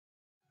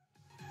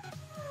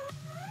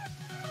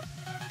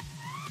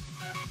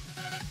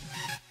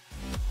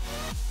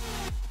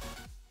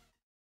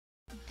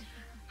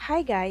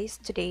Hi guys,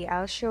 today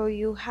I'll show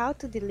you how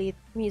to delete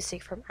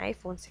music from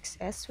iPhone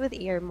 6s with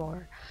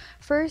AirMore.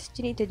 First,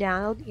 you need to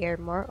download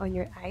AirMore on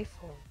your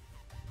iPhone.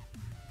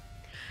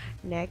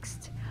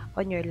 Next,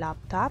 on your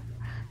laptop,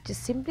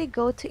 just simply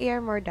go to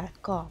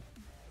airmore.com.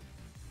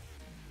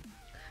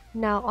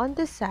 Now on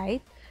the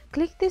site,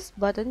 click this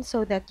button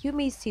so that you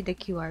may see the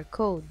QR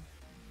code.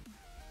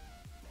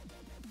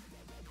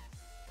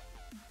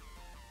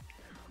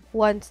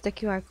 Once the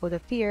QR code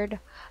appeared,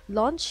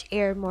 launch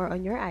AirMore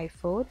on your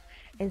iPhone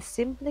and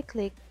simply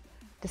click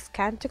the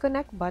Scan to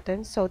Connect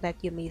button so that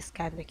you may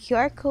scan the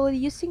QR code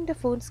using the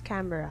phone's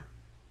camera.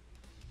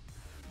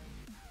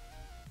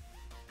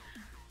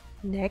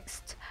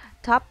 Next,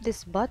 tap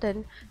this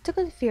button to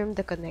confirm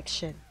the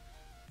connection.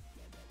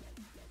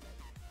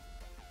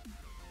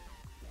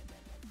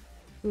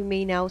 We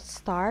may now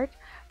start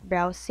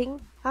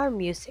browsing our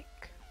music.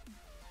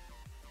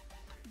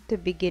 To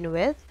begin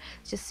with,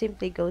 just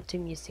simply go to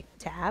Music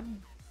tab,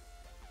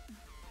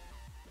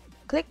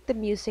 click the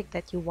music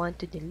that you want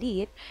to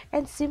delete,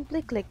 and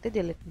simply click the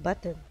Delete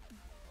button.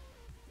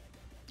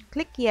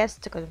 Click Yes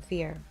to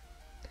confirm.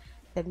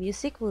 The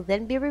music will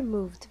then be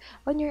removed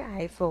on your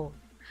iPhone.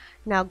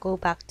 Now go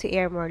back to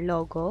AirMore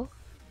logo,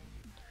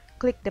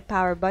 click the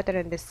power button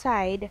on the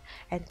side,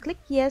 and click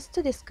Yes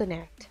to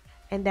disconnect.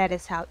 And that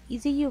is how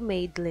easy you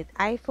may delete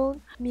iPhone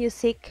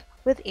music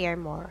with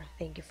AirMore.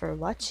 Thank you for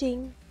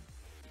watching.